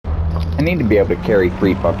I need to be able to carry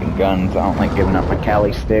 3 fucking guns. I don't like giving up my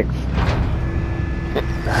Cali sticks.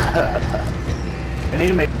 I need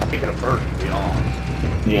to make it a burst, to be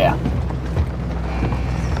honest. Yeah.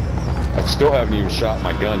 I still haven't even shot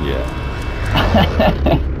my gun yet.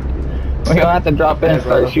 We're gonna have to drop in and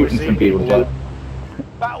start shooting some people, Jeff.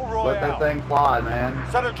 Battle Royale. Let that thing fly,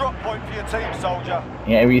 man. Set a drop point for your team, soldier.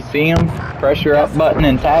 Yeah, if you see them, press your up button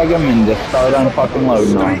and tag them and just start on fucking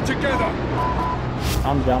loading on.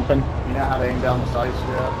 I'm jumping. You know how to aim down the sights,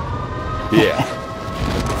 Jeff? Yeah.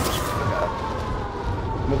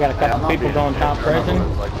 We got a couple people going top prison.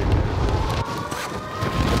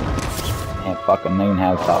 Yeah, fucking moon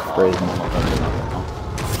has top prison.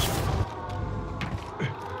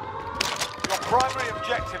 Your primary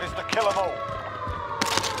objective is to kill them all.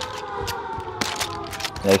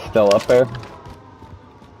 They still up there?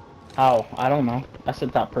 Oh, I don't know. That's the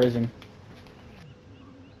top prison.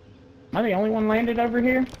 Am I the only one landed over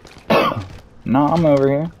here? No, I'm over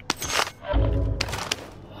here.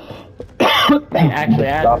 Actually,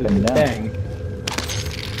 I have the thing.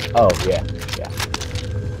 Oh, yeah.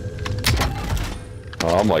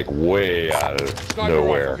 Oh, I'm like way out of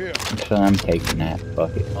nowhere. So I'm taking that.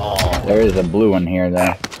 Fuck it. Oh. There is a blue one here,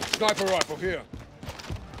 though. Sniper rifle here.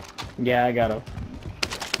 Yeah, I got a.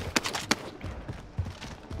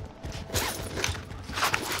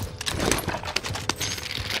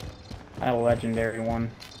 I have a legendary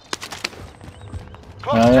one.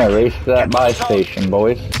 Oh yeah, race to that buy station,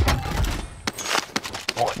 boys.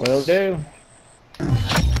 Will do.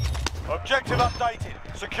 Objective updated.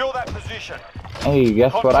 Secure that position. Hey,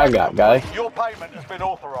 guess what I got, guys? Your payment has been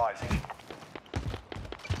authorized.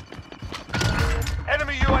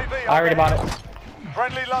 Enemy UAV. I already bought it.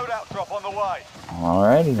 Friendly loadout drop on the way.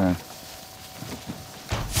 Alrighty then.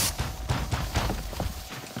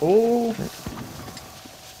 Ooh.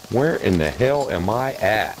 Where in the hell am I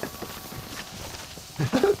at?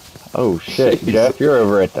 Oh shit, Jeff, you're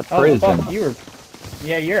over at the prison. Oh, fuck,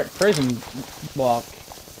 yeah, you're at prison block.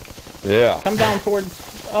 Yeah. Come down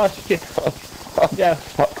towards us, shit. Yeah.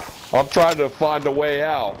 I'm trying to find a way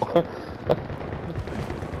out.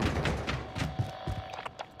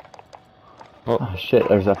 Oh shit,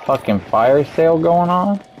 there's a fucking fire sale going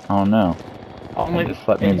on? Oh no. Only just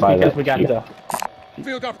let me buy that we got shit. the.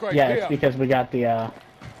 Field upgrade. Yeah, here. it's because we got the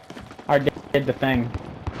did the thing.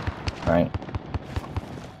 Right.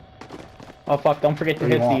 Oh fuck! Don't forget to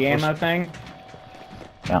hit the ammo thing.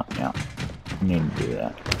 Yeah. You need to do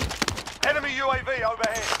that. Enemy UAV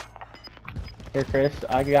overhead. Here, Chris,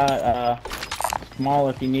 I got small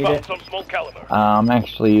if you need it. Some small caliber. I'm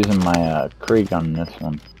actually using my Krieg on this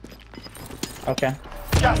one. Okay.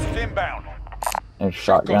 Gas is inbound. There's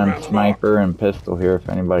shotgun, sniper, and pistol here if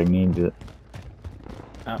anybody needs it.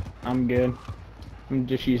 I'm good. I'm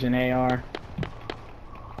just using AR.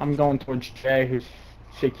 I'm going towards Jay, who's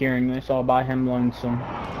securing this all by him lonesome.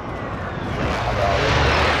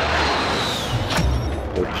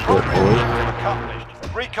 Good shit, boys.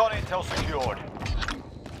 Accomplished. Recon intel secured.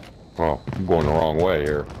 Oh, I'm going the wrong way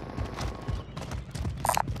here.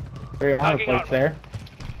 There are other plates there.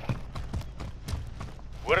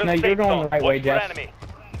 No, you're going the right way, Jeff.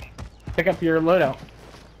 Pick up your loadout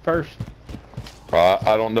first.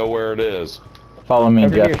 I don't know where it is. Follow me,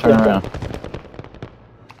 Over Jeff. here, Turn around.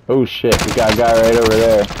 Oh shit, we got a guy right over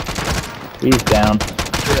there. He's down.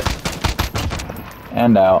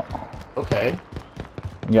 And out. Okay.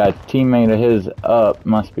 We got a teammate of his up.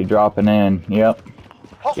 Must be dropping in. Yep.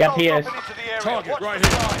 Yep, he is. Target right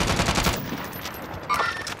here.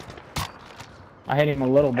 I hit him a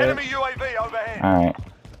little bit. Enemy UAV overhead. Alright.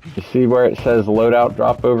 You see where it says loadout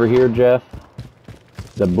drop over here, Jeff?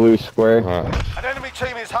 The blue square. An enemy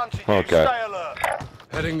team is hunting you. Okay. Stay alert.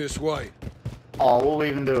 Heading this way. Oh, what are we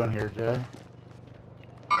even doing here, Jay?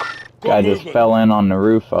 Guy just fell in on the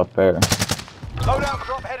roof up there. Loadout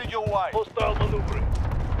drop headed your way. Hostile maneuvering.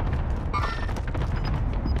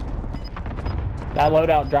 That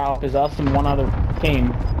loadout drop is us and one other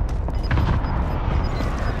team.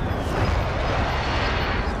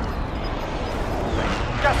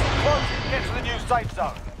 Gas is closing. Get to the new safe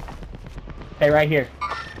zone. Hey, right here.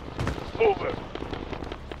 Over.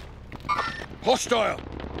 Hostile.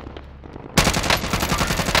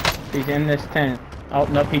 He's in this tent. Oh,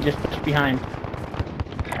 nope, he just pushed behind.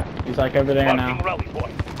 He's like over there now. Rally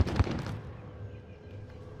point.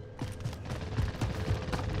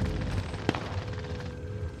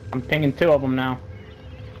 I'm pinging 2 of them now.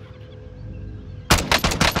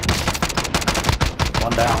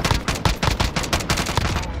 One down.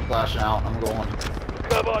 Flashing out. I'm going.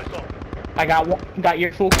 I got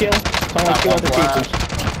your full kill. Someone kill other people.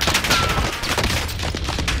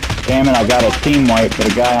 Damn it, I got a team wipe, but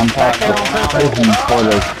a guy on top of the prison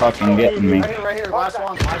quarters fucking getting me. Right here, last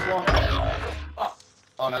one.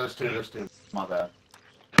 Oh no, there's two. My bad.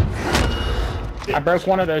 I broke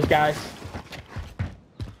one of those guys.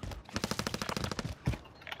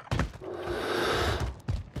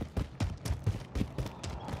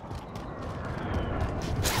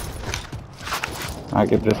 I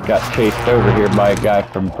just got chased over here by a guy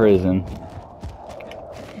from prison.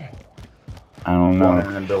 I don't know One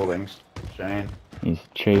in the buildings. Shane. if he's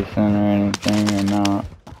chasing or anything or not.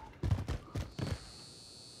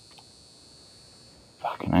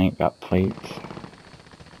 Fucking, I ain't got plates.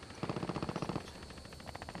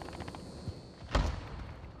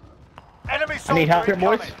 Enemy I need help here,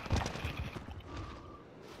 boys. incoming.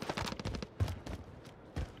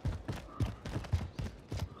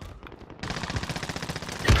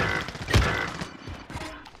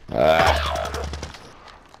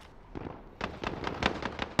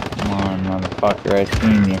 Come on, motherfucker, I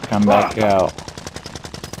seen you. Come back out.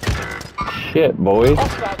 Shit, boys.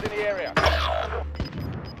 Hostiles in the area.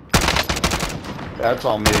 That's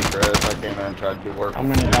on me, Chris. I came in and tried to do work.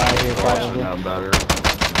 I'm gonna die here So I should probably. know better.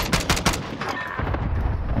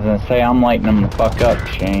 I was gonna say, I'm lighting them the fuck up,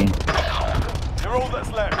 Shane. You're all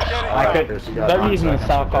that's left. Get it. I could. Chris, you got They're 9 using the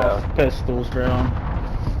seconds to Sockhoff pistols, bro.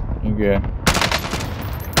 You good?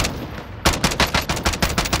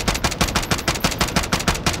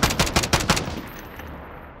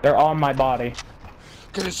 They're on my body.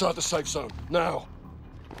 Get inside the safe zone, now.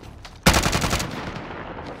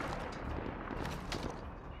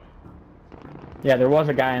 Yeah, there was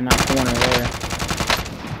a guy in that corner there.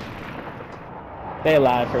 Stay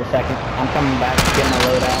alive for a second. I'm coming back to get my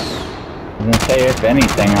load out. I was gonna say, if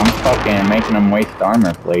anything, I'm fucking making them waste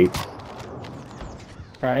armor plates.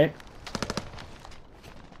 Right?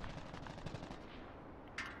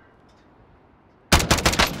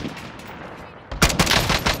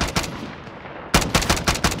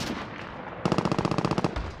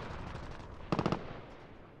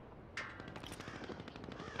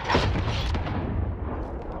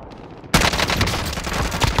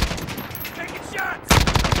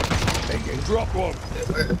 Drop one.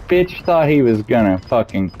 Bitch thought he was gonna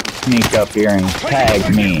fucking sneak up here and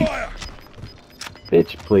tag me.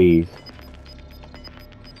 Bitch, please.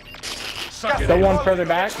 Suck it The in. one further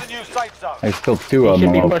back. To the new safe zone. There's still two of Should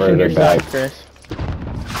them be a little pushing your further back. side, Chris.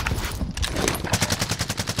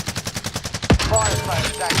 Fire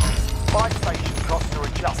station active. Fire station costs are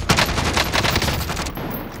adjustment.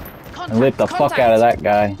 I lit the fuck out of that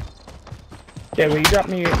guy. Okay, will you drop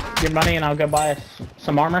me your money and I'll go buy us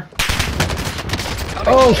some armor?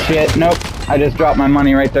 Oh shit, nope. I just dropped my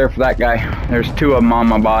money right there for that guy. There's two of them on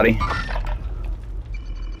my body.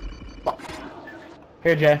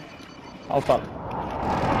 Here, Jay. I'll fuck.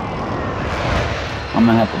 I'm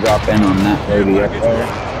gonna have to drop in on that lady up there.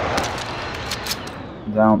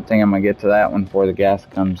 'Cause I don't think I'm gonna get to that one before the gas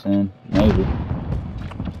comes in. Maybe.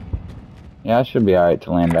 Yeah, I should be alright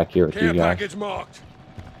to land back here with Care you guys. package marked.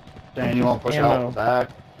 Shane, you want to push Ammo. out back?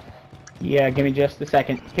 Yeah, give me just a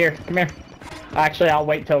second. Here, come here. Actually, I'll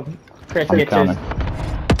wait till Chris I'm gets coming.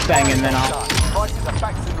 his thing and then I'll Prices are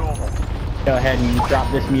back to normal. go ahead and drop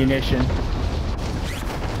this munition.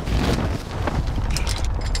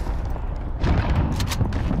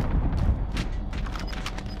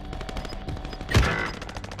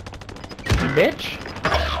 Bitch?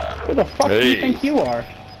 Who the fuck do you Hey. think you are?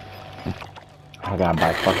 I gotta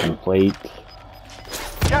buy fucking plates.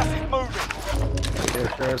 Gas is moving. Here,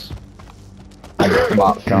 Chris. I just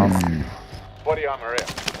bought some. Body armor here.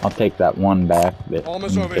 I'll take that one back, but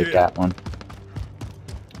Almost you over take here. that one.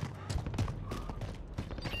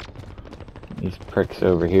 These pricks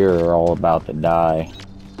over here are all about to die.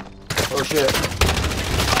 Oh shit.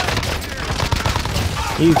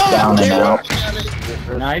 He's down and out.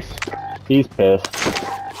 Nice. He's pissed.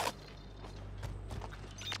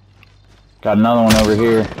 Got another one over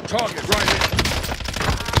here. Target right here.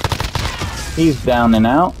 He's down and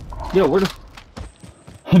out. Yo, where the...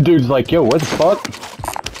 Dude's like, yo, what the fuck?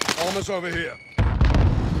 Almost over here.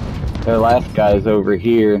 Their last guy's over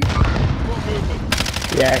here. Got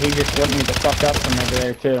movement. Yeah, he just lit me the fuck up from over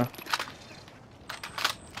there too.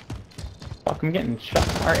 Fuck, I'm getting shot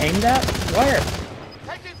or aimed at? Where?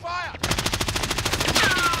 Taking fire.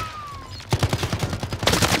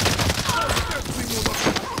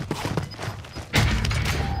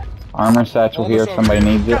 Armor satchel here if somebody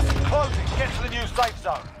needs it. Gas is closing. Get to the new safe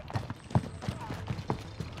zone.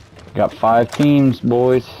 Got 5 teams,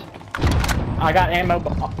 boys. I got ammo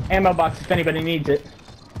box if anybody needs it.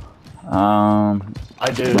 I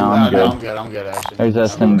do. No, I'm good. I'm good actually. There's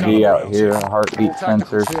SMG out here, a heartbeat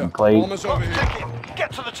sensor, some plates. Almost over here. Ticket.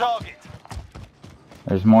 Get to the target.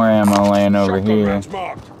 There's more ammo laying over Shotgun here. rounds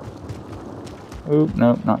marked. Oop,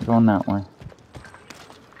 nope, not going that way.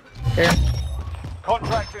 Here.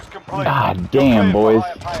 Contract is complete. God damn, You're cleared boys.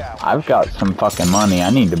 for higher payout. I've got some fucking money. I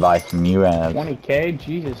need to buy some UAVs. 20K?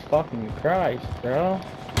 Jesus fucking Christ, bro.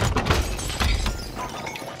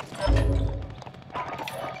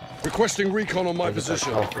 Requesting recon on my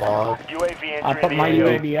position. UAV I put my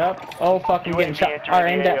UAV up. Oh fuck, I'm getting shot. Or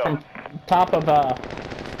aimed at from top of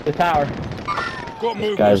the tower. Got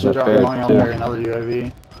movement. Guys up there too. Another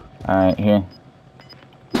UAV. Alright, here.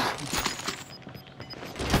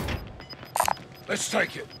 Let's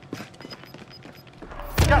take it.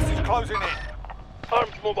 Gas is closing in.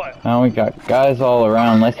 Arms mobile. Now we got guys all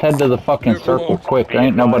around. Let's head to the fucking circle quick. There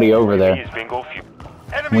ain't nobody over there. UAV is bingo fuel.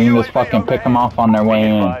 Enemy We can just UAV fucking pick them overhead. off on their way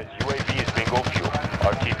in. UAV is bingo fuel.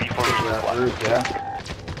 RTB for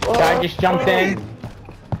resupply. Guy just jumped in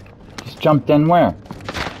Just jumped in where?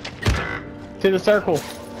 to the circle.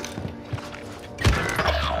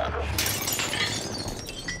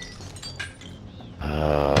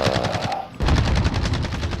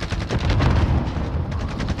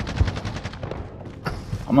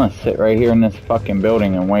 I'm gonna sit right here in this fucking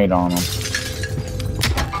building and wait on them.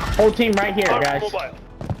 Whole team right here, Arms guys. mobile.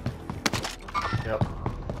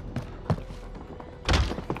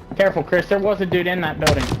 Careful, Chris. There was a dude in that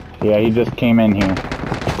building. Yeah, he just came in here.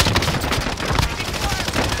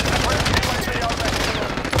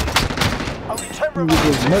 Only 10 remain.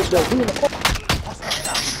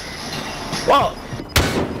 Whoa!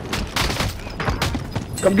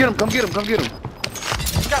 Come get him, come get him, come get him.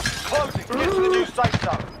 Gas is closing. Get to the new safe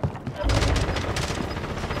zone.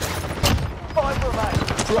 5 remain.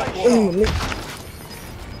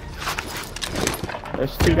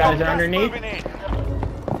 There's two guys Gas underneath. moving in.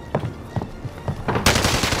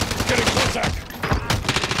 Getting contact.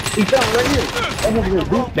 He's down right here.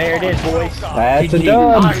 There it is, boys. That's a GG.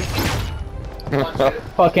 dub.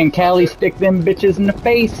 Fucking Cali stick them bitches in the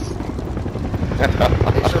face.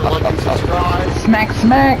 Smack,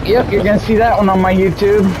 smack. Yep, you're gonna see that one on my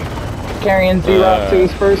YouTube. Carrying Zrocks to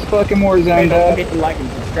his first fucking Warzone Hey, don't dub. forget to like and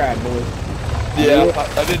subscribe, boys. Yeah,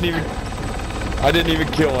 I didn't even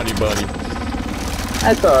kill anybody.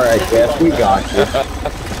 That's alright, Jeff. We got you.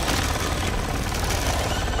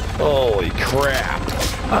 Holy crap.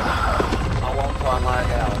 How long till I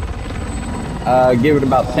lag out? Give it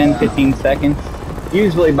about 10-15 seconds.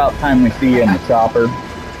 Usually about time we see you in the chopper.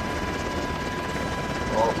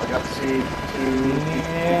 Oh, I got C2.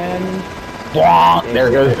 And Bwonk! There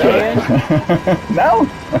goes Jay. No?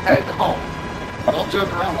 Hey, don't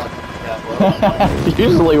joke around like that, bro.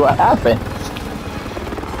 Usually what happens.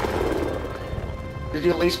 Did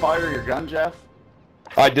you at least fire your gun, Jeff?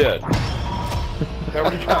 I did. There we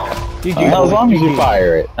go. GG, As boys. long as you GG.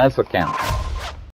 fire it, that's what counts.